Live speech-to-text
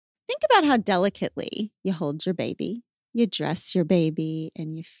think about how delicately you hold your baby, you dress your baby,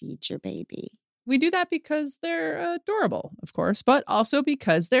 and you feed your baby. We do that because they're adorable, of course, but also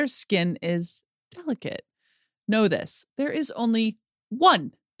because their skin is delicate. Know this, there is only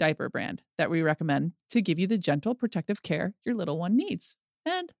one diaper brand that we recommend to give you the gentle protective care your little one needs.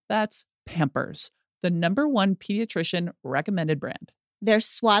 And that's Pampers, the #1 pediatrician recommended brand. Their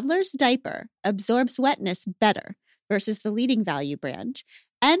Swaddler's diaper absorbs wetness better versus the leading value brand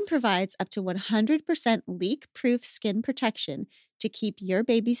and provides up to 100% leak-proof skin protection to keep your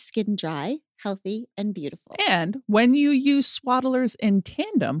baby's skin dry, healthy, and beautiful. And when you use Swaddlers in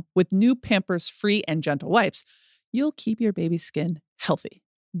tandem with new Pampers Free and Gentle wipes, you'll keep your baby's skin healthy.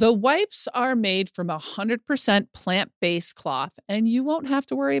 The wipes are made from 100% plant-based cloth, and you won't have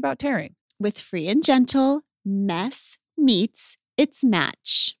to worry about tearing. With Free and Gentle, mess meets its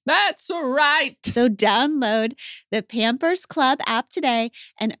match. That's right. So download the Pampers Club app today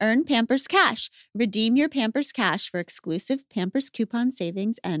and earn Pampers Cash. Redeem your Pampers Cash for exclusive Pampers coupon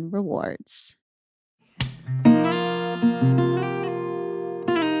savings and rewards.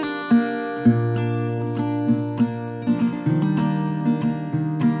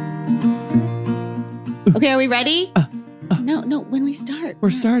 Okay, are we ready? No, when we start. We're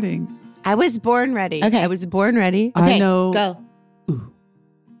starting. I was born ready. Okay. I was born ready. Okay, I know. go.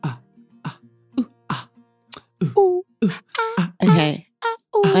 Ooh, Okay.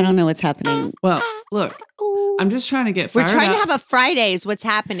 I don't know what's happening. Well, look, I'm just trying to get fired We're trying up. to have a Fridays. What's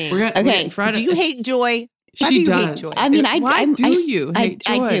happening? We're Okay. getting Friday. Do you hate joy? Why do She you hate does. joy? I mean, Why do you hate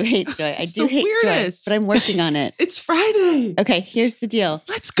joy? I do hate joy. It's I do the hate weirdest. joy, but I'm working on it. It's Friday. Okay, here's the deal.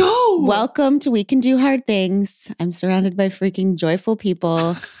 Let's go. Welcome to We Can Do Hard Things. I'm surrounded by freaking joyful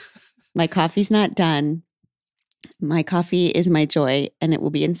people. My coffee's not done. My coffee is my joy, and it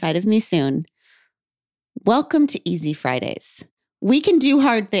will be inside of me soon. Welcome to Easy Fridays. We can do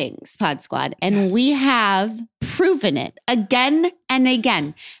hard things, Pod Squad, and Yes. we have proven it again and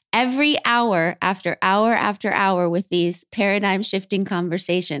again, every hour after hour after hour with these paradigm shifting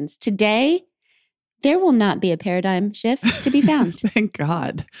conversations. Today, there will not be a paradigm shift to be found. Thank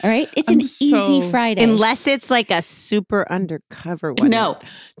God. All right? It's I'm an so- easy Friday. Unless it's like a super undercover one. No.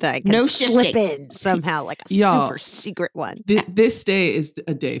 That I can No slip shifting. in somehow, like a Y'all. super secret one. This day is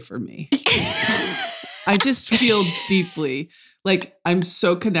a day for me. I just feel deeply like I'm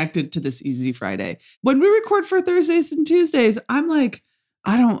so connected to this Easy Friday. When we record for Thursdays and Tuesdays, I'm like,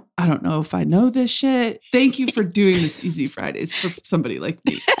 I don't know if I know this shit. Thank you for doing this Easy Fridays for somebody like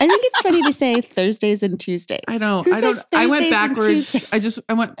me. I think it's funny to say Thursdays and Tuesdays. I know. Who I don't. says I went Thursdays and backwards. Tuesdays?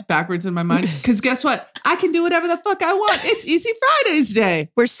 I went backwards in my mind because guess what? I can do whatever the fuck I want. It's Easy Fridays Day.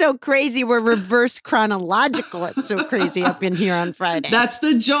 We're so crazy. We're reverse chronological. It's so crazy up in here on Friday. That's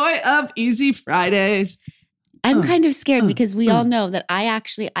the joy of Easy Fridays. I'm kind of scared because we all know that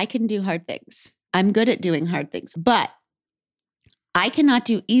I can do hard things. I'm good at doing hard things, but I cannot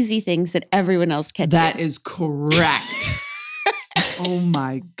do easy things that everyone else can That do. is correct. Oh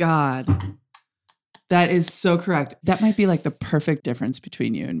my God. That is so correct. That might be like the perfect difference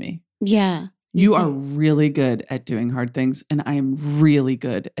between you and me. Yeah. You are really good at doing hard things, and I am really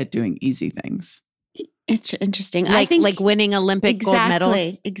good at doing easy things. It's interesting. I like think winning Olympic gold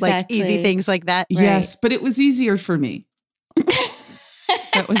medals. Exactly. Like easy things like that. Yes, but it was easier for me.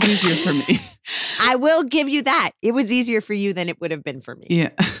 That was easier for me. I will give you that. It was easier for you than it would have been for me. Yeah.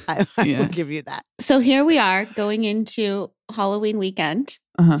 I Yeah. will give you that. So here we are going into Halloween weekend.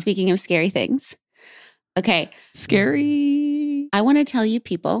 Uh-huh. Speaking of scary things. Okay. Scary. I want to tell you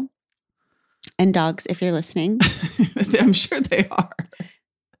people and dogs, if you're listening, I'm sure they are.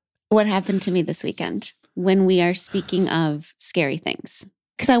 what happened to me this weekend when we are speaking of scary things.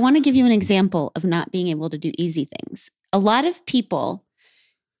 Because I want to give you an example of not being able to do easy things. A lot of people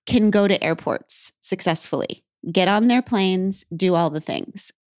can go to airports successfully, get on their planes, do all the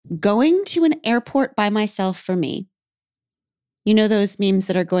things. Going to an airport by myself for me, you know those memes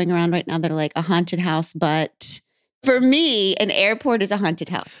that are going around right now that are like a haunted house, but for me, an airport is a haunted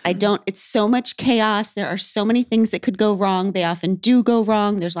house. It's so much chaos. There are so many things that could go wrong. They often do go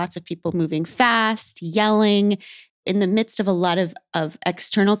wrong. There's lots of people moving fast, yelling. In the midst of a lot of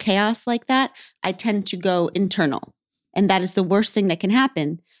external chaos like that, I tend to go internal. And that is the worst thing that can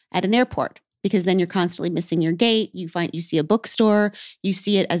happen at an airport because then you're constantly missing your gate. You see a bookstore, you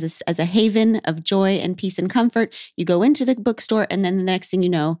see it as a haven of joy and peace and comfort. You go into the bookstore and then the next thing you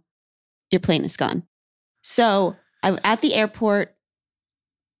know, your plane is gone. So I'm at the airport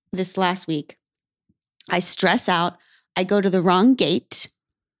this last week. I stress out. I go to the wrong gate.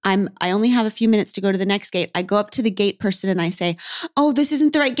 I only have a few minutes to go to the next gate. I go up to the gate person and I say, "Oh, this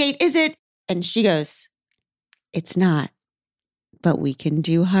isn't the right gate, is it?" And she goes, "It's not, but we can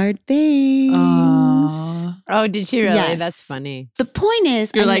do hard things. Oh, did she really? Yes. That's funny. The point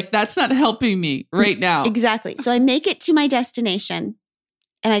is, You're like, that's not helping me right now. exactly. So I make it to my destination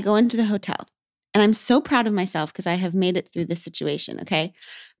and I go into the hotel. And I'm so proud of myself because I have made it through this situation. Okay.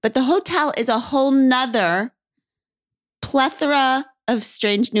 But the hotel is a whole nother plethora of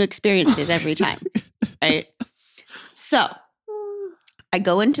strange new experiences every time. Right. So I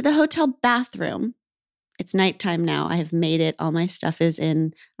go into the hotel bathroom. It's nighttime now. I have made it. All my stuff is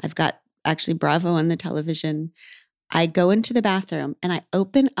in. I've got actually Bravo on the television. I go into the bathroom and I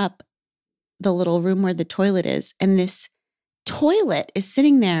open up the little room where the toilet is. And this toilet is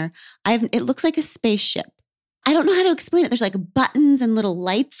sitting there. It looks like a spaceship. I don't know how to explain it. There's like buttons and little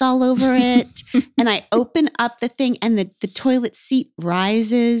lights all over it. And I open up the thing and the toilet seat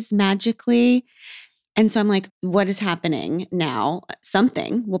rises magically. And so I'm like, what is happening now?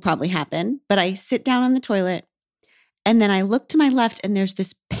 Something will probably happen. But I sit down on the toilet and then I look to my left and there's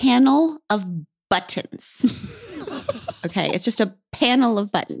this panel of buttons. Okay. It's just a panel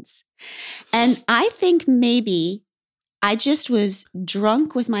of buttons. And I think maybe I just was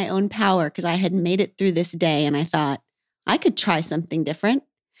drunk with my own power because I had made it through this day and I thought I could try something different.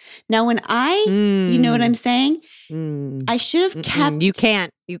 Now, when you know what I'm saying? I should have kept. You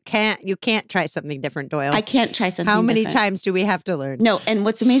can't try something different, Doyle. I can't try something How many different. times do we have to learn? No, and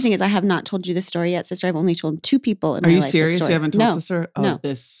what's amazing is I have not told you the story yet, sister. I've only told 2 people in Are my you life serious? this story. You haven't told us, sir? Oh, no.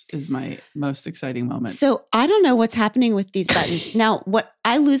 this is my most exciting moment. So I don't know what's happening with these buttons. Now,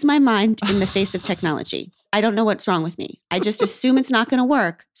 I lose my mind in the face of technology. I don't know what's wrong with me. I just assume it's not going to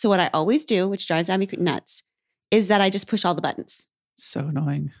work. So what I always do, which drives Abby nuts, is that I just push all the buttons. So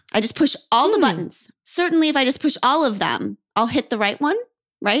annoying. I just push all the buttons. Certainly, if I just push all of them, I'll hit the right one,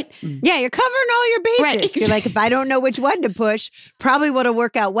 right? Yeah, you're covering all your bases. Right. You're like, if I don't know which one to push, probably what'll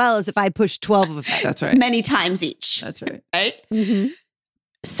work out well is if I push 12 of them. That's right. Many times each. That's right. Right? Mm-hmm.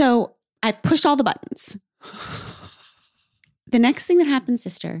 So I push all the buttons. The next thing that happens,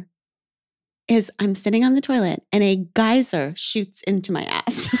 sister, is I'm sitting on the toilet and a geyser shoots into my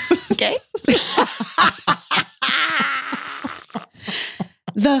ass. Okay?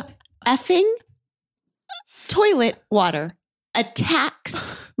 The effing toilet water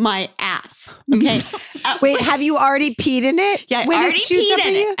attacks my ass. Okay. Wait, have you already peed in it? Yeah, I when already shoots peed up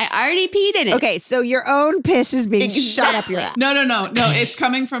in at you? it. I already peed in it. Okay, so your own piss is being shot up your ass. No. It's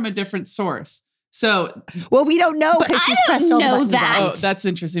coming from a different source. So, Well, we don't know But because I she's don't pressed all the know buttons that. on. oh, that's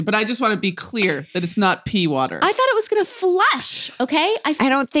interesting. But I just want to be clear that it's not pee water. I thought it was going to flush. Okay. I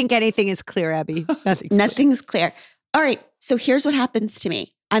don't think anything is clear, Abby. Nothing's clear. All right. So here's what happens to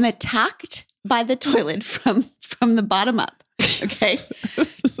me. I'm attacked by the toilet from the bottom up. Okay.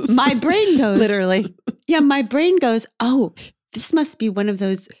 My brain goes, Literally. yeah, my brain goes, oh, this must be one of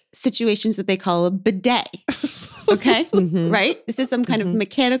those situations that they call a bidet. Okay. Mhm. Right? This is some kind of Mhm.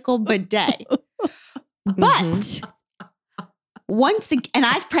 mechanical bidet. But once again, and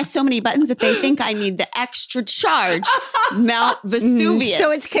I've pressed so many buttons that they think I need the extra charge Mount Vesuvius.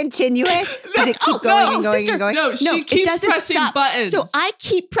 So it's continuous? Does it keep going and going and going? No, she it keeps doesn't pressing stop. buttons. So I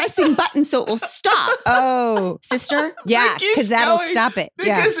keep pressing buttons so it will stop. Oh, Sister, yeah, It keeps because that'll going stop it.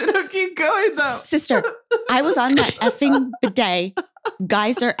 Yeah. because it'll keep going though. sister, I was on that effing bidet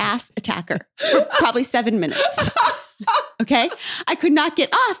geyser ass attacker for probably 7 minutes. Okay. I could not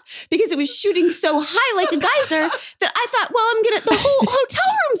get off because it was shooting so high like a geyser that I thought, well, the whole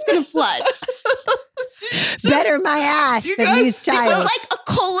hotel room's going to flood. Better my ass You than guys- these This child. was like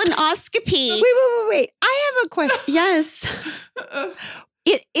a colonoscopy. Wait. I have a question. Yes.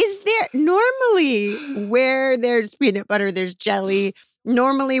 Is there normally where there's peanut butter, there's jelly,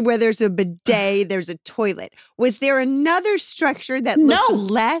 normally where there's a bidet, there's a toilet. Was there another structure that looked No.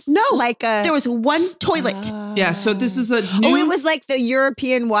 less No. like a... There was one toilet. Yeah, so this is a new. Oh, it was like the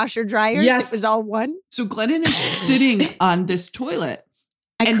European washer dryers? Yes. It was all one? So Glennon is sitting on this toilet,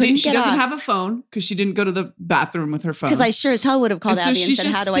 I and couldn't she get doesn't off. have a phone because she didn't go to the bathroom with her phone. Because I sure as hell would have called And so Abby and she's said,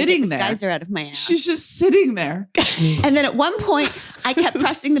 just how do I get sitting this there. geyser out of my ass? She's just sitting there. And then at one point, I kept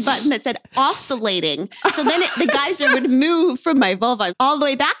pressing the button that said oscillating. So then the geyser would move from my vulva all the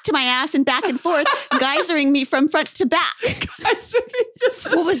way back to my ass and back and forth, geysering me from front to back.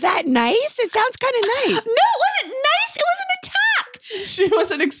 Well, was that nice? It sounds kind of nice. No, it wasn't nice. It was an attack. She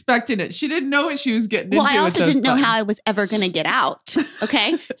wasn't expecting it. She didn't know what she was getting Well, into. I with also those didn't know buttons. how I was ever going to get out.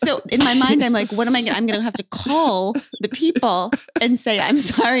 Okay. So in my mind, I'm like, what am I going to, I'm going to have to call the people and say, I'm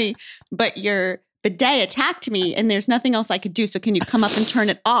sorry, but your bidet attacked me and there's nothing else I could do. So can you come up and turn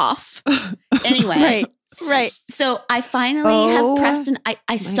it off? Anyway. Right. Right. So I finally have pressed and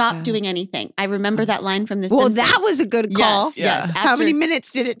I stopped God. doing anything. I remember that line from The Well, Simpsons. that was a good call. Yes, yes. Yeah. How After- many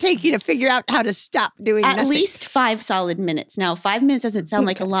minutes did it take you to figure out how to stop doing At nothing? least 5 solid minutes. Now, 5 minutes doesn't sound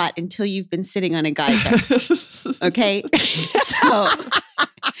like a lot until you've been sitting on a geyser. Okay. So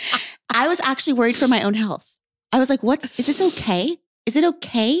I was actually worried for my own health. I was like, is this okay? Is it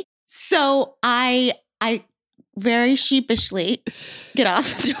okay? So I very sheepishly get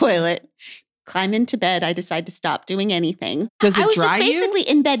off the toilet, climb into bed. I decide to stop doing anything. Does it I was dry just you? basically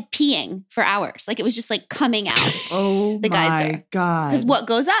in bed peeing for hours. Like it was just like coming out. Oh The my geyser. God. Because what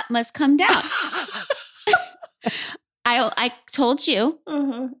goes up must come down. I told you.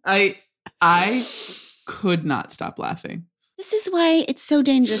 Uh-huh. I could not stop laughing. This is why it's so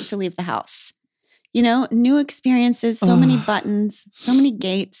dangerous to leave the house. You know, new experiences, so many Ugh. buttons, so many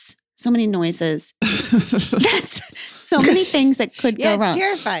gates, so many noises. That's so many things that could Yeah, go it's wrong.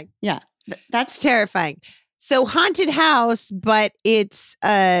 terrifying. That's It's terrifying. So haunted house, but it's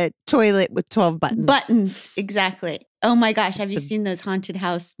a toilet with 12 buttons. buttons. Exactly. Oh my gosh. Have you It's a- seen those haunted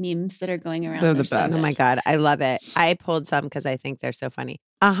house memes that are going around? They're the so best. Oh my good. God. I love it. I pulled some because I think they're so funny.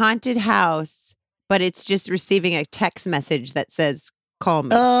 A haunted house, but it's just receiving a text message that says, call me.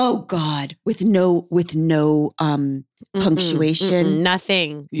 Oh God. With no punctuation.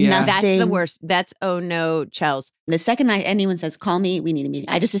 Nothing. Yeah. That's the Nothing. worst. That's oh no, Chels. The second anyone says, call me, we need a meeting.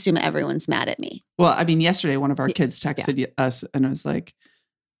 I just assume everyone's mad at me. Well, I mean, yesterday one of our kids texted us and was like,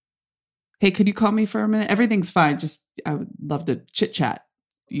 "Hey, could you call me for a minute? Everything's fine. Just I would love to chit chat."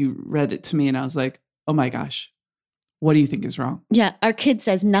 You read it to me, and I was like, "Oh my gosh, what do you think is wrong?" Yeah, our kid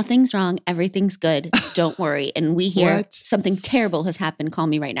says nothing's wrong, everything's good, don't worry. And we hear What? something terrible has happened. Call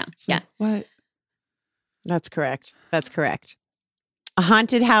me right now. It's Yeah. like, what? That's correct. That's correct. A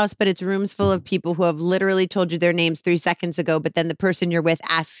haunted house, but it's rooms full of people who have literally told you their names 3 seconds ago, but then the person you're with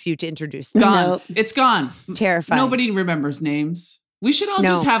asks you to introduce them. Gone. Nope. It's gone. Terrifying. Nobody remembers names. We should all No,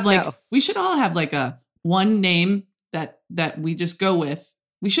 just have like no. we should all have like a one name that we just go with.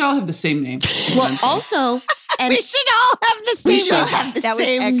 We should all have the same name. Well, also, and We should all have the same we should name. have the That was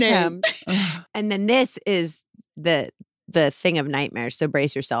same name. X-Hems. Ugh. And then this is the thing of nightmares. So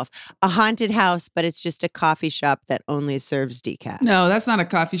brace yourself. A haunted house, but it's just a coffee shop that only serves decaf. No, that's not a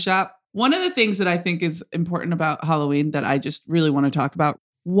coffee shop. One of the things that I think is important about Halloween that I just really want to talk about,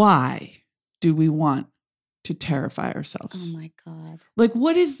 why do we want to terrify ourselves? oh my God. Like,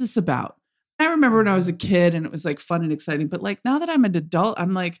 what is this about? I remember when I was a kid and it was like fun and exciting, but like now that I'm an adult,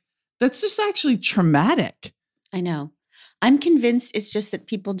 I'm like, that's just actually traumatic. I know. I'm convinced it's just that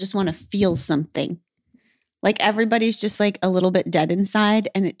people just want to feel something. Like everybody's just like a little bit dead inside,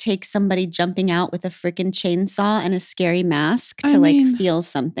 and it takes somebody jumping out with a freaking chainsaw and a scary mask to I mean- feel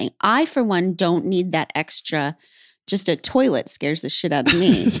something. I, for one, don't need that extra. Just a toilet scares the shit out of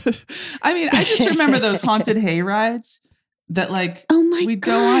me. I mean, I just remember those haunted hay rides that like Oh my we'd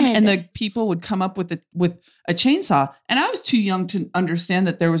God. go on and the people would come up with a chainsaw. And I was too young to understand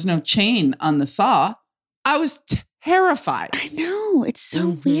that there was no chain on the saw. I was terrified. I know. It's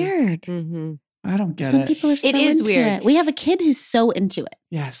so Mhm. weird. Mm-hmm. I don't get Some it. people are so is into weird. it. We have a kid who's so into it.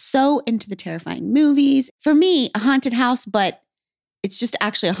 Yes. So into the terrifying movies. For me, a haunted house, but it's just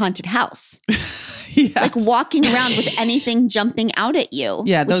actually a haunted house. Yes. Like walking around with anything jumping out at you.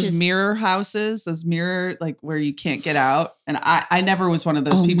 Yeah, which those is- mirror houses, those mirror like where you can't get out. And I never was one of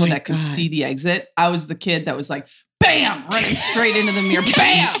those Oh people my that could God. see the exit. I was the kid that was like, bam, running straight into the mirror.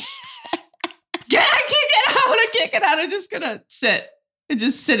 Bam. I can't get out. I can't get out. I'm just gonna sit and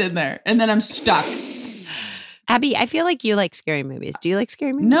just sit in there. And then I'm stuck. Abby, I feel like you like scary movies. Do you like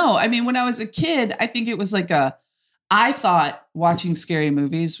scary movies? No, I mean, when I was a kid, I think it was like I thought watching scary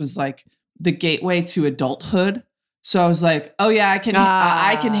movies was like the gateway to adulthood. So I was like, oh yeah, I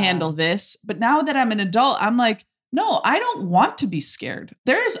can handle this. But now that I'm an adult, I'm like, no, I don't want to be scared.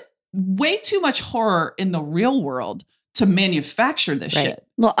 There's way too much horror in the real world to manufacture this Right. shit.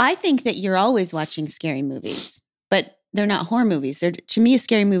 Well, I think that you're always watching scary movies, but they're not horror movies. They're, to me, a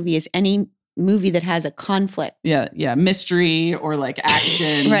scary movie is any movie that has a conflict. Yeah, mystery or like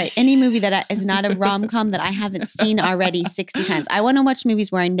action. Right. Any movie that is not a rom-com that I haven't seen already 60 times. I want to watch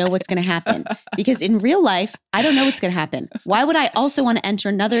movies where I know what's going to happen, because in real life, I don't know what's going to happen. Why would I also want to enter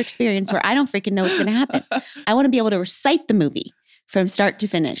another experience where I don't freaking know what's going to happen? I want to be able to recite the movie from start to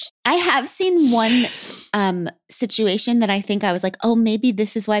finish. I have seen one situation that I think I was like, oh, maybe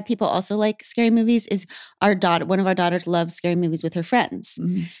this is why people also like scary movies. Is one of our daughters loves scary movies with her friends.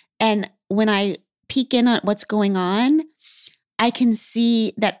 Mhm. And when I peek in on what's going on, I can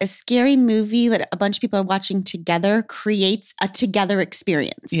see that a scary movie that a bunch of people are watching together creates a together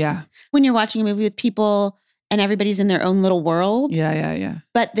experience. Yeah. When you're watching a movie with people and everybody's in their own little world, Yeah.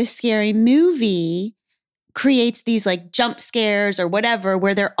 but the scary movie creates these like jump scares or whatever,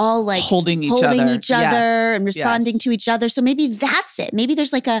 where they're all like holding each other other and responding to each other. So maybe that's it. Maybe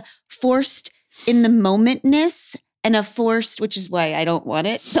there's like a forced in the momentness and a forced, which is why I don't want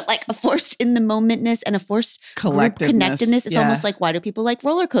it, but like a forced in the momentness and a forced group connectedness. It's almost like, why do people like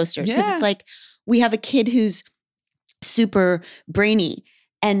roller coasters? Because it's like, we have a kid who's super brainy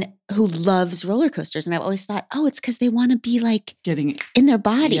and who loves roller coasters. And I've always thought, oh, it's because they want to be like Getting in their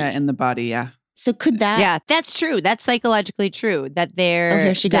body. Yeah, in the body, yeah. So could that? Yeah, that's true. That's psychologically true. That they're. Oh,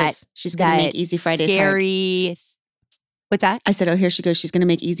 here she goes. She's going to make Easy Fridays scary. hard. What's that? I said, oh, here she goes. She's going to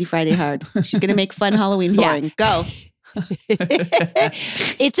make Easy Friday hard. She's going to make fun Halloween boring. Go.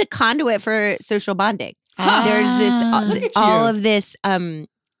 It's a conduit for social bonding. Look There's all of this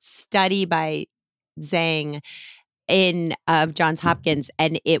study by Zhang of Johns Hopkins,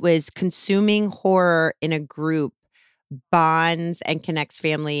 and it was consuming horror in a group bonds and connects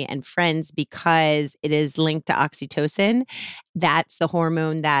family and friends because it is linked to oxytocin. That's the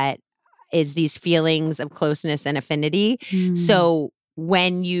hormone that is these feelings of closeness and affinity. So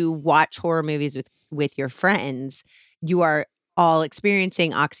when you watch horror movies with your friends, you are all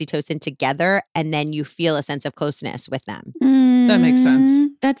experiencing oxytocin together, and then you feel a sense of closeness with them. That makes sense.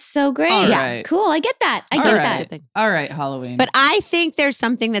 That's so great. All Yeah, right. cool. I get that. I get that. All right, Halloween. But I think there's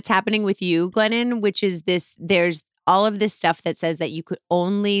something that's happening with you, Glennon, which is this, there's all of this stuff that says that you could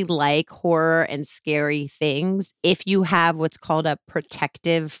only like horror and scary things if you have what's called a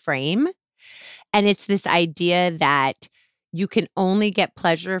protective frame. And it's this idea that you can only get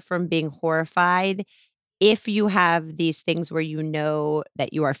pleasure from being horrified if you have these things where you know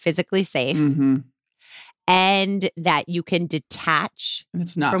that you are physically safe and that you can detach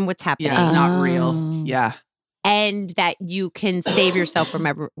it's not from what's happening. Yeah, it's not real. Yeah. And that you can save yourself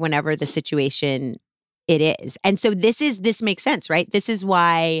from whenever the situation it is. And so this makes sense, right? This is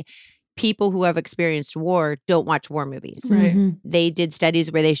why people who have experienced war don't watch war movies. Right. They did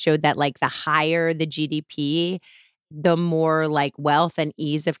studies where they showed that like the higher the GDP, the more like wealth and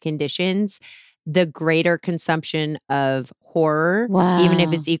ease of conditions, the greater consumption of horror, even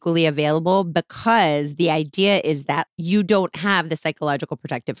if it's equally available, because the idea is that you don't have the psychological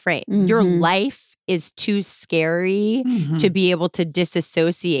protective frame. Your life is too scary to be able to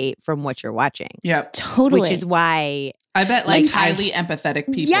disassociate from what you're watching. Yep. Totally. Which is why I bet like highly empathetic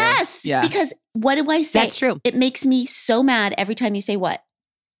people. Yes. Yeah. Because what do I say? That's true. It makes me so mad every time you say what?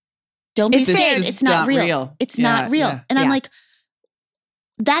 Don't be scared. It's not real. It's not real. Yeah. And I'm like,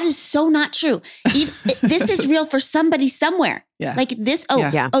 that is so not true. This is real for somebody somewhere. Yeah. Like this,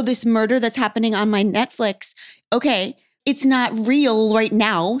 this murder that's happening on my Netflix. Okay, it's not real right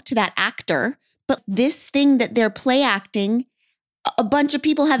now to that actor, but this thing that they're play acting, a bunch of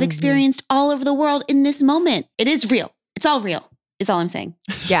people have experienced all over the world in this moment. It is real. It's all real. Is all I'm saying.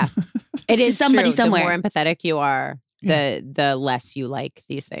 Yeah. It is somebody true. somewhere. The more empathetic you are, the less you like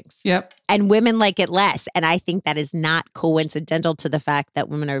these things. Yep. And women like it less. And I think that is not coincidental to the fact that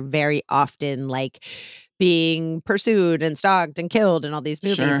women are very often like being pursued and stalked and killed in all these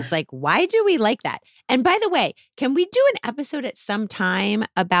movies. Sure. It's like, why do we like that? And by the way, can we do an episode at some time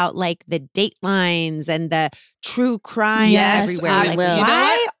about like the Datelines and the true crime everywhere? I Like, will. You know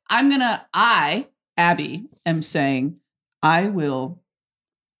why? what? Abby, am saying I will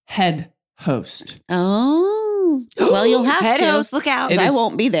head host. Oh, well, you'll have Head to. host, look out. It I is-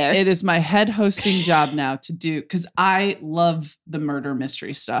 won't be there. It is my head hosting job now to do, because I love the murder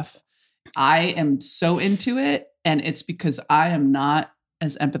mystery stuff. I am so into it, and it's because I am not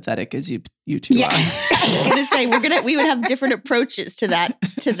as empathetic as you two Yeah. are. I was gonna say we would have different approaches to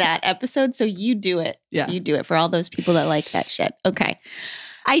that episode. So you do it. Yeah. You do it for all those people that like that shit. Okay.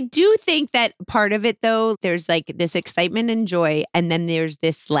 I do think that part of it, though, there's like this excitement and joy, and then there's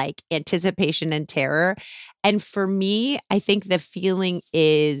this like anticipation and terror. And for me, I think the feeling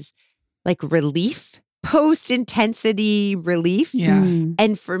is like relief, post-intensity relief. Yeah.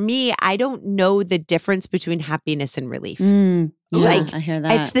 And for me, I don't know the difference between happiness and relief. Yeah, Like, I hear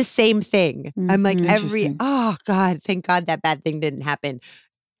that. It's the same thing. I'm like Interesting. oh God, thank God that bad thing didn't happen.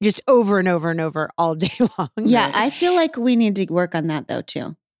 Just over and over and over all day long. Yeah, I feel like we need to work on that though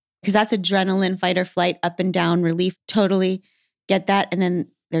too. Because that's adrenaline, fight or flight, up and down, relief, totally get that. And then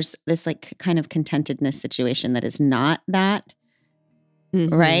there's this like kind of contentedness situation that is not that,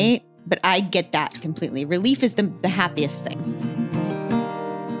 right? But I get that completely. Relief is the happiest thing.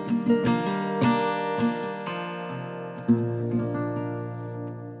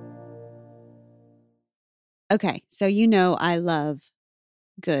 Okay, so you know I love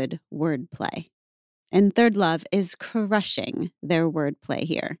good wordplay. And Third Love is crushing their wordplay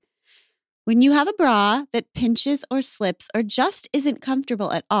here. When you have a bra that pinches or slips or just isn't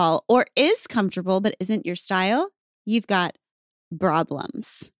comfortable at all, or is comfortable but isn't your style, you've got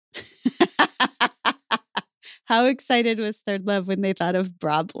problems. How excited was Third Love when they thought of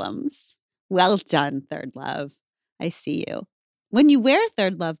problems? Well done, Third Love. I see you. When you wear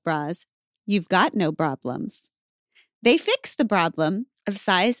Third Love bras, you've got no problems. They fix the problem of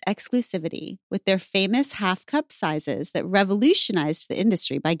size exclusivity with their famous half-cup sizes that revolutionized the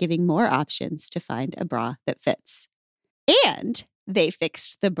industry by giving more options to find a bra that fits. And they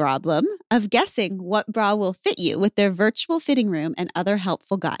fixed the problem of guessing what bra will fit you with their virtual fitting room and other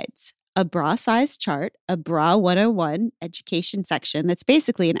helpful guides. A bra size chart, a Bra 101 education section that's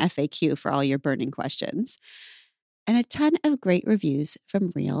basically an FAQ for all your burning questions, and a ton of great reviews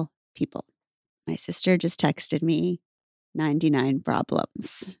from real people. My sister just texted me 99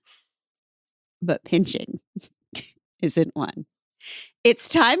 problems, but pinching isn't one. It's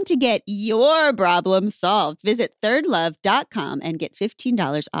time to get your problem solved. Visit thirdlove.com and get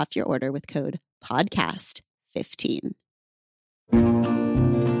 $15 off your order with code podcast15.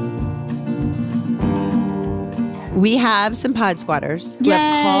 We have some pod squatters who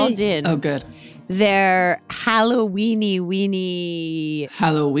have called in. Oh, good. Their Halloweeny weenie.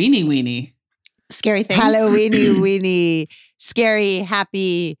 Halloweeny weenie. Scary things. Halloweeny weenie. Scary,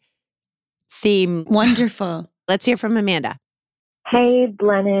 happy theme. Wonderful. Let's hear from Amanda. Hey,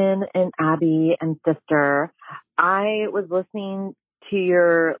 Glennon and Abby and sister. I was listening to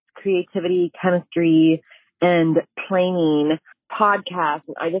your creativity, chemistry, and planning podcast,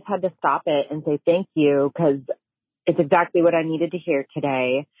 and I just had to stop it and say thank you because it's exactly what I needed to hear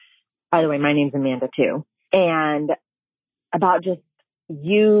today. By the way, my name's Amanda too. And about just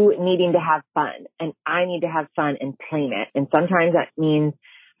you needing to have fun, and I need to have fun and plan it. And sometimes that means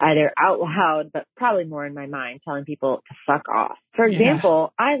either out loud, but probably more in my mind, telling people to fuck off. For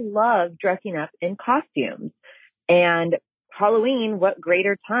example, I love dressing up in costumes. And Halloween, what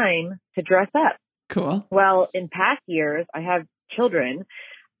greater time to dress up? Cool. Well, in past years, I have children.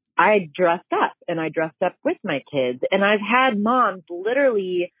 I dressed up, and I dressed up with my kids. And I've had moms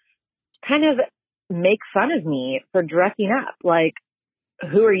literally kind of make fun of me for dressing up. Like,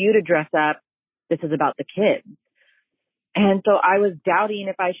 who are you to dress up? This is about the kids. And so I was doubting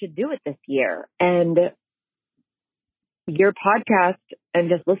if I should do it this year. And your podcast and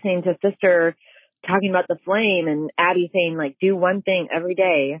just listening to sister talking about the flame and Abby saying, like, do one thing every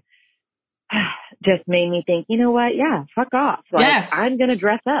day just made me think, you know what? Yeah, fuck off. Like, yes. I'm going to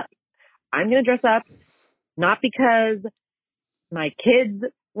dress up. I'm going to dress up not because my kids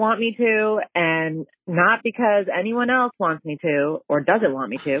want me to and not because anyone else wants me to or doesn't want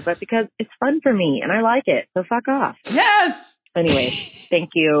me to, but because it's fun for me and I like it. So fuck off. Yes. Anyway,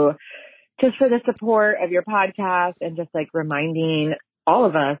 thank you just for the support of your podcast and just like reminding all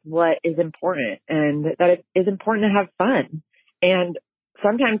of us what is important and that it is important to have fun. And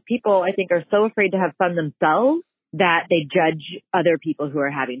sometimes people, I think, are so afraid to have fun themselves that they judge other people who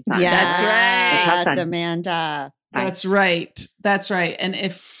are having fun. Yes, That's right. Have fun. Amanda. That's right. That's right. And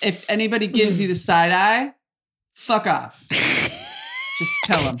if anybody gives you the side eye, fuck off. Just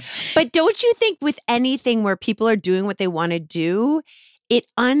tell them. But don't you think with anything where people are doing what they want to do, it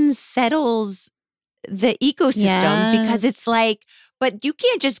unsettles the ecosystem because it's like, but you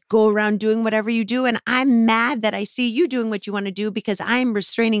can't just go around doing whatever you do. And I'm mad that I see you doing what you want to do because I'm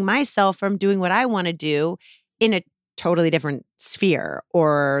restraining myself from doing what I want to do in a totally different sphere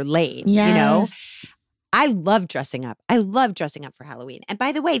or lane, you know? I love dressing up. I love dressing up for Halloween. And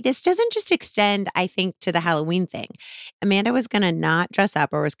by the way, this doesn't just extend, I think, to the Halloween thing. Amanda was going to not dress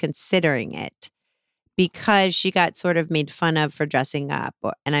up or was considering it because she got sort of made fun of for dressing up.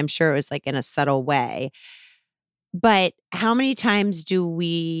 And I'm sure it was like in a subtle way. But how many times do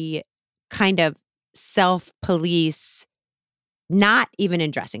we kind of self-police, not even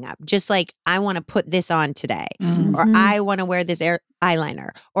in dressing up, just like, I want to put this on today, or I want to wear this eyeliner,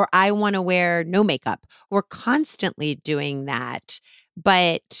 or I want to wear no makeup. We're constantly doing that.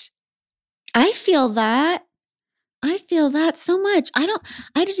 But I feel that. I feel that so much. I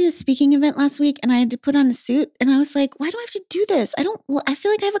had to do a speaking event last week and I had to put on a suit and I was like, why do I have to do this? I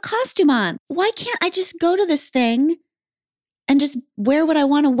feel like I have a costume on. Why can't I just go to this thing and just wear what I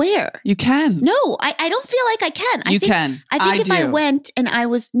want to wear? You can. No, I don't feel like I can. You can. I think if I do. went and I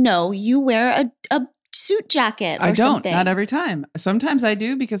was, no, you wear a suit jacket or I don't. something. Not every time. Sometimes I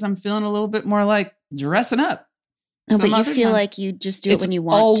do because I'm feeling a little bit more like dressing up. No, but Some you other feel time. like you just do it It's when you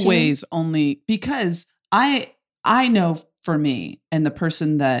want to. always only because I know for me and the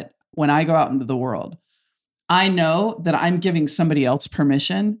person that when I go out into the world, I know that I'm giving somebody else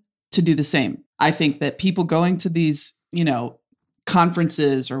permission to do the same. I think that people going to these,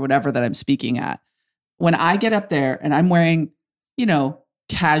 conferences or whatever that I'm speaking at, when I get up there and I'm wearing,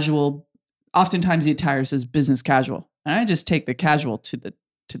 casual, oftentimes the attire says business casual, and I just take the casual to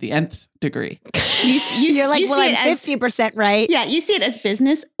the nth degree. You're like, well, I'm 50% right. Yeah, you see it as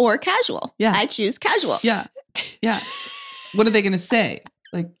business or casual. Yeah. I choose casual. Yeah. Yeah. What are they going to say?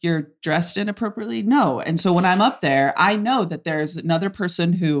 Like, you're dressed inappropriately? No. And so when I'm up there, I know that there's another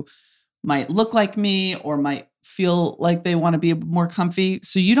person who might look like me or might feel like they want to be more comfy.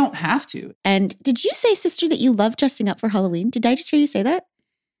 So you don't have to. And did you say, sister, that you love dressing up for Halloween? Did I just hear you say that?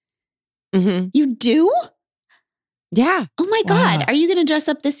 Mm-hmm. You do? Yeah. Oh my God. Wow. Are you going to dress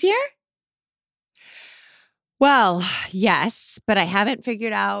up this year? Well, yes, but I haven't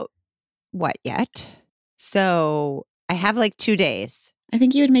figured out what yet. So I have like 2 days. I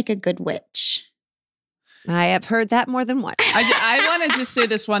think you would make a good witch. I have heard that more than once. I want to just say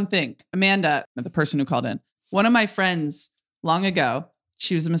this one thing. Amanda, the person who called in, one of my friends long ago,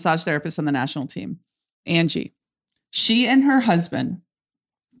 she was a massage therapist on the national team, Angie. She and her husband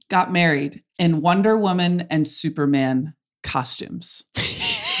got married in Wonder Woman and Superman costumes.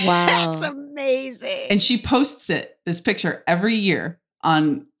 Wow. That's amazing. And she posts this picture every year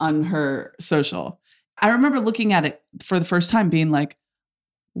on her social. I remember looking at it for the first time being like,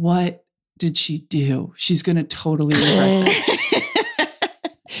 what did she do? She's going to totally regret this.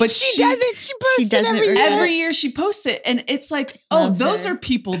 But she doesn't. She posts it every year. Every year she posts it. And it's like, Love those her. are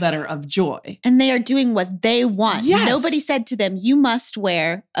people that are of joy. And they are doing what they want. Yes. Nobody said to them, you must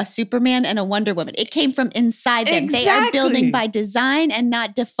wear a Superman and a Wonder Woman. It came from inside them. They are Exactly. building by design and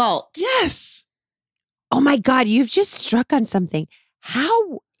not default. Yes. Oh my God, you've just struck on something.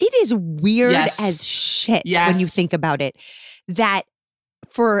 How it is weird Yes. as shit Yes. when you think about it. That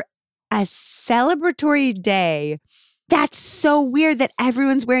for a celebratory day, that's so weird that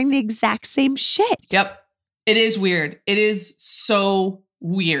everyone's wearing the exact same shit. Yep. It is weird. It is so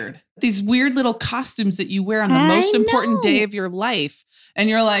weird. These weird little costumes that you wear on the I most important know. day of your life. And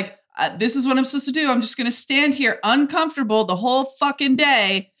you're like, this is what I'm supposed to do. I'm just going to stand here uncomfortable the whole fucking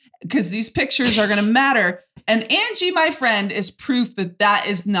day because these pictures are going to matter. And Angie, my friend, is proof that that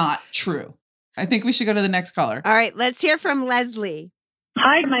is not true. I think we should go to the next caller. All right, let's hear from Leslie.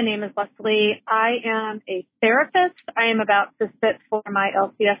 Hi, my name is Leslie. I am a therapist. I am about to sit for my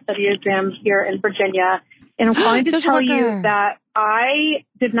LCSW exam here in Virginia. And I'm calling to Social tell you worker. that I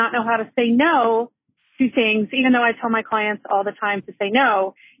did not know how to say no to things, even though I tell my clients all the time to say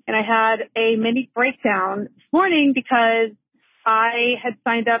no. And I had a mini breakdown this morning because I had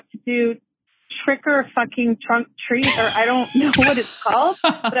signed up to do trick or fucking trunk treat, or I don't know what it's called,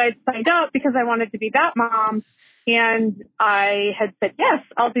 but I signed up because I wanted to be that mom. And I had said, yes,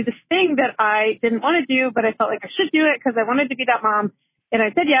 I'll do this thing that I didn't want to do, but I felt like I should do it because I wanted to be that mom. And I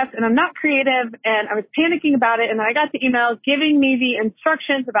said yes, and I'm not creative, and I was panicking about it. And then I got the emails giving me the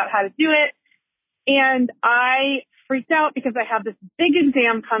instructions about how to do it. And I freaked out because I have this big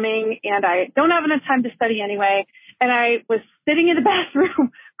exam coming, and I don't have enough time to study anyway. And I was sitting in the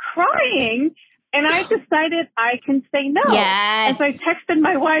bathroom crying, and I decided I can say no. Yes. And so I texted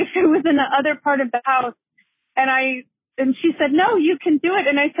my wife, who was in the other part of the house, and she said, no, you can do it.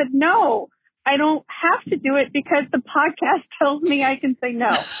 And I said, no, I don't have to do it because the podcast tells me I can say no.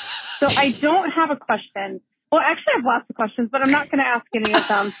 So I don't have a question. Well, actually I have lots of questions, but I'm not going to ask any of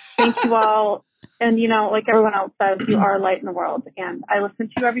them. Thank you all. And, like everyone else says, you are a light in the world. And I listen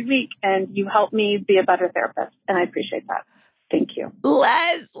to you every week, and you help me be a better therapist. And I appreciate that. Thank you.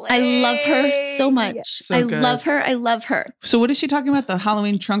 Leslie. I love her so much. So I good. love her. I love her. So what is she talking about? The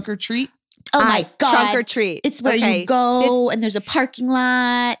Halloween trunk or treat? Oh my God. Trunk or treat. It's where Okay, you go this- and there's a parking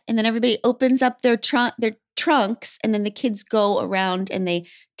lot, and then everybody opens up their trunks, and then the kids go around and they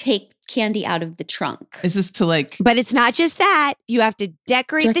take candy out of the trunk. Is this to like, But it's not just that. You have to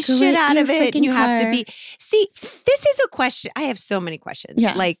decorate the shit Decorate out your of it. And freaking you have to car. be. See, this is a question. I have so many questions.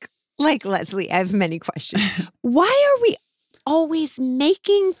 Yeah. Like Leslie, I have many questions. Why are we always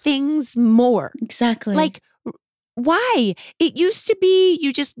making things more? Exactly. Like, why? It used to be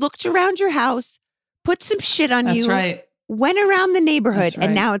you just looked around your house, put some shit on that's you, right. went around the neighborhood, That's right.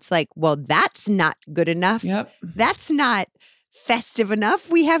 and now it's like, well, that's not good enough. Yep. That's not festive enough.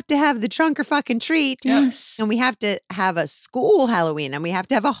 We have to have the trunk or fucking treat. yes. And we have to have a school Halloween, and we have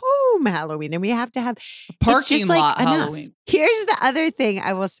to have a home Halloween, and we have to have Parking just like lot enough. Halloween. Here's the other thing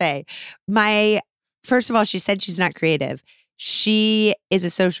I will say. First of all, she said she's not creative. She is a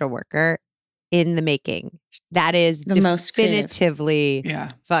social worker in the making. That is The most creative. definitively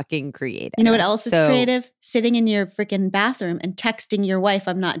Yeah. fucking creative. You know what else is So- creative? Sitting in your freaking bathroom and texting your wife,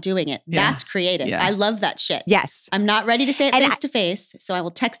 I'm not doing it. Yeah. That's creative. Yeah. I love that shit. Yes. I'm not ready to say it And face to face, so I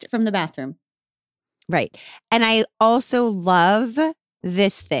will text it from the bathroom. Right. And I also love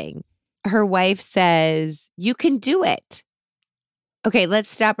this thing. Her wife says, you can do it. Okay, let's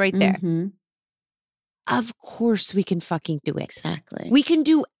stop right there. Mhm. Of course we can fucking do it. Exactly. We can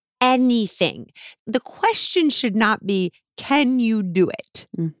do anything. The question should not be, can you do it?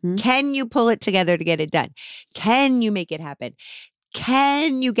 Mhm. Can you pull it together to get it done? Can you make it happen?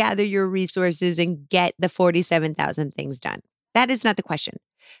 Can you gather your resources and get the 47,000 things done? That is not the question.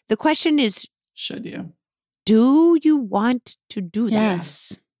 The question is, Should you? do you want to do that?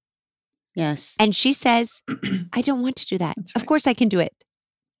 Yes. Yes. And she says, I don't want to do that. That's Of right. course I can do it.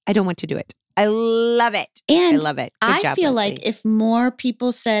 I don't want to do it. I love it. And I love it. Good I job, feel Leslie. like if more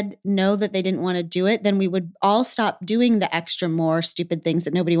people said no, that they didn't want to do it, then we would all stop doing the extra more stupid things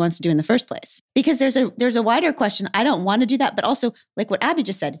that nobody wants to do in the first place. Because there's a wider question. I don't want to do that, but also like what Abby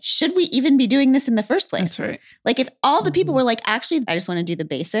just said, should we even be doing this in the first place? That's right. Like if all the people Mhm. were like, actually, I just want to do the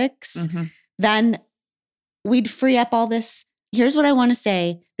basics, Mhm. then we'd free up all this. Here's what I want to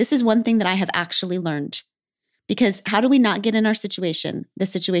say. This is one thing that I have actually learned. Because how do we not get in the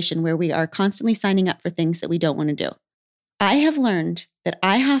situation where we are constantly signing up for things that we don't want to do? I have learned that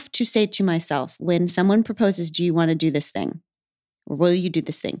I have to say to myself, when someone proposes, do you want to do this thing? Or will you do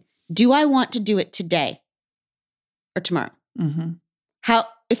this thing? Do I want to do it today or tomorrow? Mhm.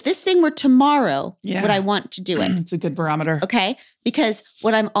 If this thing were tomorrow, Yeah. would I want to do it? It's a good barometer. Okay. Because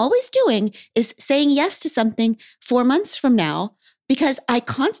what I'm always doing is saying yes to something 4 months from now, because I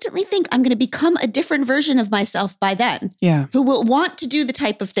constantly think I'm going to become a different version of myself by then, Yeah. who will want to do the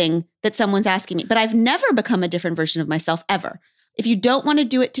type of thing that someone's asking me. But I've never become a different version of myself ever. If you don't want to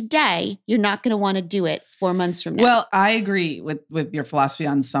do it today, you're not going to want to do it 4 months from now. Well, I agree with your philosophy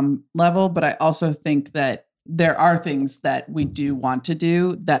on some level, but I also think that there are things that we do want to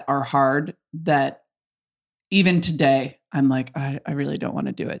do that are hard, that even today, I'm like, I really don't want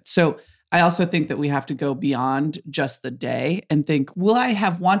to do it. So I also think that we have to go beyond just the day and think, will I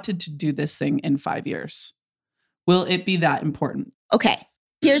have wanted to do this thing in 5 years? Will it be that important? Okay.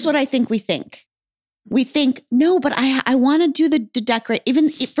 Here's what I think we think. We think, no, but I want to do the decorate. Even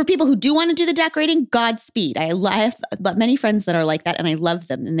for people who do want to do the decorating, Godspeed. I have many friends that are like that and I love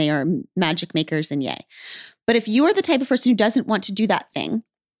them and they are magic makers and yay. But if you're the type of person who doesn't want to do that thing,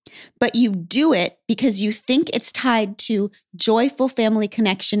 but you do it because you think it's tied to joyful family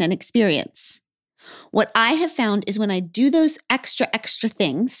connection and experience, what I have found is when I do those extra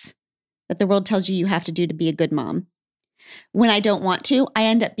things that the world tells you have to do to be a good mom, when I don't want to, I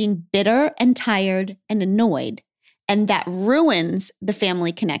end up being bitter and tired and annoyed. And that ruins the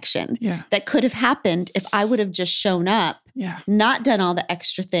family connection Yeah. that could have happened if I would have just shown up, Yeah. not done all the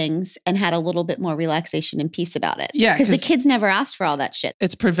extra things, and had a little bit more relaxation and peace about it. Yeah, Because the 'cause- kids never asked for all that shit.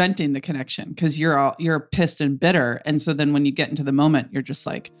 It's preventing the connection because you're pissed and bitter. And so then when you get into the moment, you're just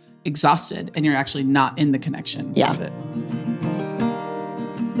like exhausted and you're actually not in the connection Yeah. of it.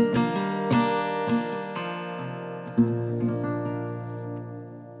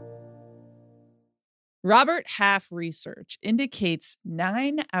 Robert Half research indicates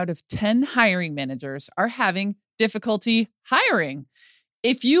 9 out of 10 hiring managers are having difficulty hiring.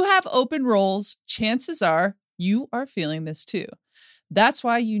 If you have open roles, chances are you are feeling this too. That's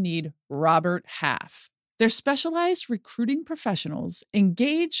why you need Robert Half. Their specialized recruiting professionals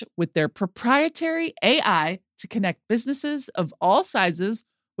engage with their proprietary AI to connect businesses of all sizes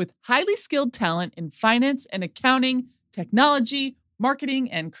with highly skilled talent in finance and accounting, technology, marketing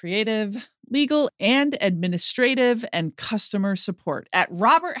and creative, legal and administrative, and customer support. At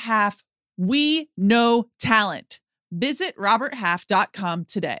Robert Half, we know talent. Visit roberthalf.com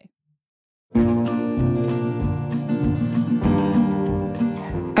today.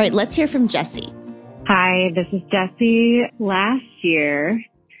 All right, let's hear from Jessie. Hi, this is Jessie. Last year,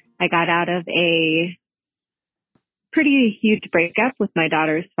 I got out of a pretty huge breakup with my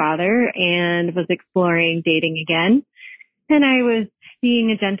daughter's father and was exploring dating again. And I was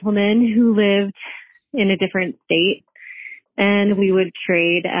seeing a gentleman who lived in a different state, and we would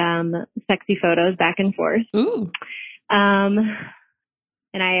trade sexy photos back and forth. Ooh. And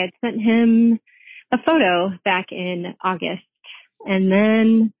I had sent him a photo back in August, and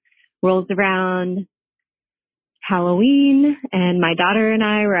then rolls around Halloween, and my daughter and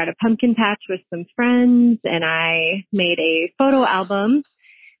I were at a pumpkin patch with some friends, and I made a photo album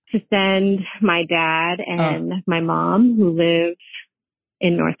to send my dad and my mom, who live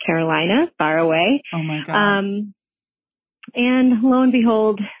in North Carolina, far away. Oh my God. And lo and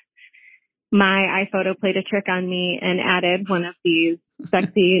behold, my iPhoto played a trick on me and added one of these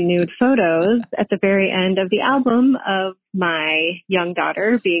sexy nude photos at the very end of the album of my young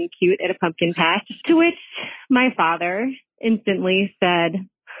daughter being cute at a pumpkin patch, to which my father instantly said,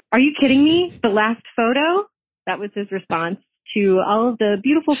 Are you kidding me? The last photo? That was his response to all of the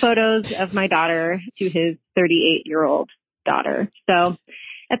beautiful photos of my daughter to his 38-year-old daughter. So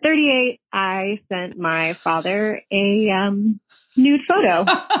at 38, I sent my father a nude photo.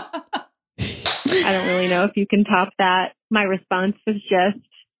 I don't really know if you can top that. My response was just,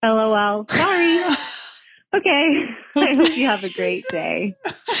 LOL, sorry. Okay. I hope you have a great day.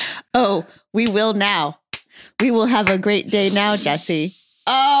 Oh, we will now. We will have a great day now, Jessie.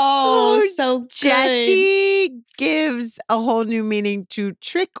 Oh, so good. Jessie gives a whole new meaning to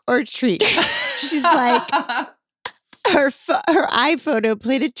trick or treat. She's like, her iPhoto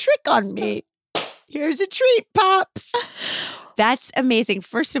played a trick on me. Here's a treat, Pops. That's amazing.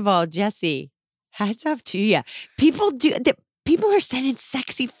 First of all, Jessie, hats off to you. People are sending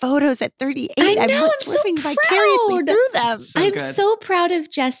sexy photos at 38. I know, I'm so living vicariously proud. through them. So I'm good. so proud of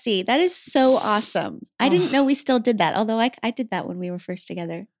Jessie. That is so awesome. I didn't know we still did that, although I did that when we were first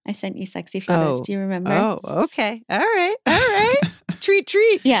together. I sent you sexy photos. Do you remember? Oh, okay. All right.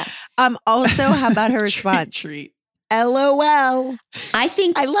 Treat. Yeah. Also, how about her response? Treat. LOL. I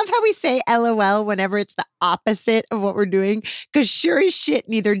think I love how we say LOL whenever it's the opposite of what we're doing. Because sure as shit,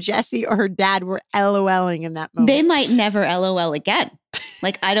 neither Jessie or her dad were LOLing in that moment. they might never LOL again.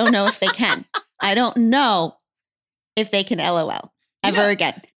 Like, I don't know if they can. I don't know if they can LOL ever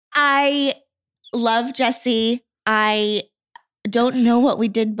again. I love Jessie. I don't know what we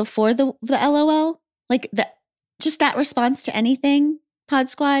did before the LOL. Like just that response to anything, Pod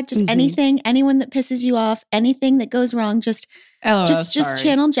Squad, just anything, anyone that pisses you off, anything that goes wrong, just LOL, just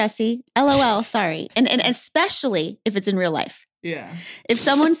channel Jessie. LOL, sorry. And especially if it's in real life. Yeah. If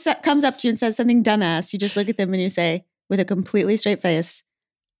someone comes up to you and says something dumbass, you just look at them and you say, with a completely straight face,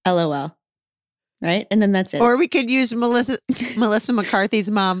 LOL. Right? And then that's it. Or we could use Melissa McCarthy's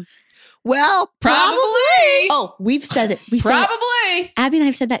mom. Well, probably. Oh, we've said it. Probably. Abby and I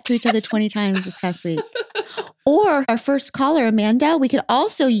have said that to each other 20 times this past week. Or our first caller, Amanda, we could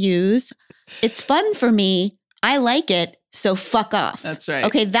also use, it's fun for me. I like it. So fuck off. That's right.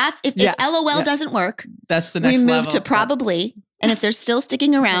 Okay. That's if LOL doesn't work, That's the next we level. move to probably. And if they're still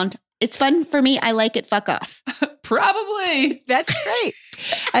sticking around, it's fun for me. I like it. Fuck off. Probably. That's great.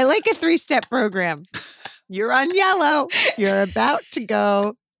 I like a 3-step program. You're on yellow. You're about to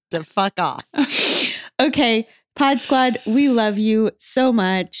go to fuck off. Okay. Pod Squad, we love you so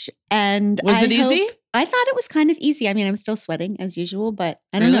much. And Was it easy? I thought it was kind of easy. I mean, I'm still sweating as usual, but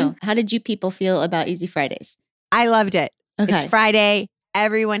I don't Really? know. How did you people feel about Easy Fridays? I loved it. Okay. It's Friday.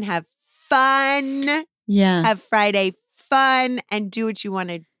 Everyone have fun. Yeah. Have Friday fun and do what you want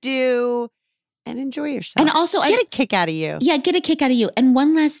to do and enjoy yourself. And also, get a kick out of you. Yeah, get a kick out of you. And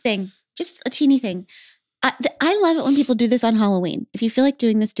one last thing, just a teeny thing. I love it when people do this on Halloween. If you feel like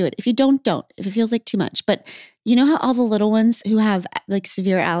doing this, do it. If you don't. If it feels like too much. But you know how all the little ones who have like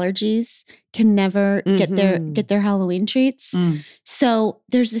severe allergies can never get their Halloween treats? So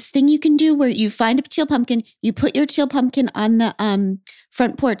there's this thing you can do where you find a teal pumpkin, you put your teal pumpkin on the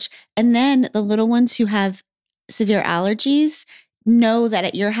front porch, and then the little ones who have severe allergies know that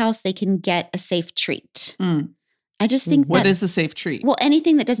at your house they can get a safe treat. I just think What is a safe treat? Well,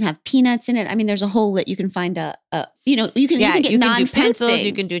 anything that doesn't have peanuts in it. I mean, there's a whole lit. You can find you can get you can non-food do pencils, things.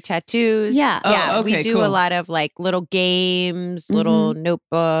 you can do tattoos. Yeah. Oh, we okay, do cool. a lot of like little games, little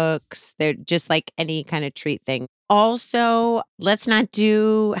notebooks. They're just like any kind of treat thing. Also, let's not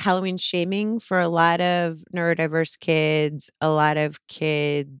do Halloween shaming for a lot of neurodiverse kids, a lot of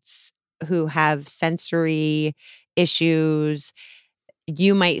kids who have sensory issues.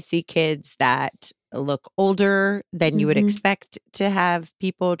 You might see kids that look older than you would expect to have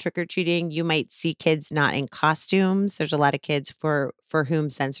people trick-or-treating. You might see kids not in costumes. There's a lot of kids for whom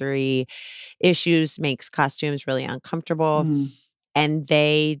sensory issues makes costumes really uncomfortable. And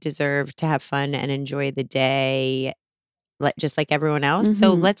they deserve to have fun and enjoy the day just like everyone else.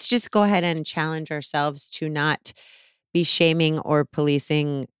 So let's just go ahead and challenge ourselves to not be shaming or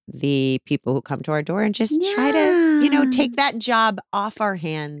policing the people who come to our door and just try to, take that job off our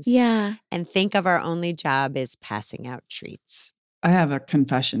hands. Yeah. And think of our only job is passing out treats. I have a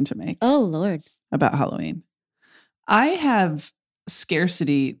confession to make Oh, Lord. about Halloween. I have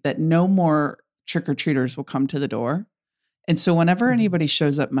scarcity that no more trick-or-treaters will come to the door. And so whenever anybody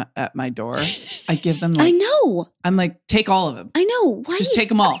shows up at my door, I give them I like, know. I'm like, take all of them. I know. Why? Just take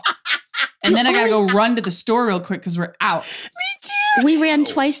them all. And then I got to go run to the store real quick because we're out. We ran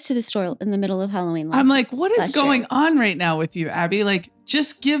twice to the store in the middle of Halloween last I'm like, what is last year. going on right now with you, Abby? Like,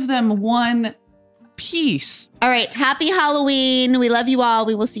 just give them one piece. All right. Happy Halloween. We love you all.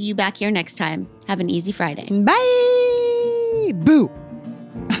 We will see you back here next time. Have an easy Friday. Bye. Boo.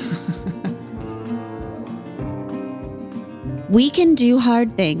 We Can Do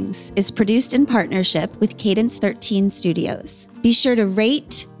Hard Things is produced in partnership with Cadence 13 Studios. Be sure to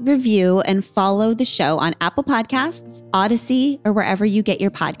rate, review, and follow the show on Apple Podcasts, Odyssey, or wherever you get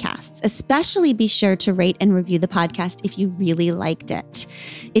your podcasts. Especially be sure to rate and review the podcast if you really liked it.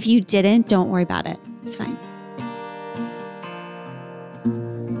 If you didn't, don't worry about it. It's fine.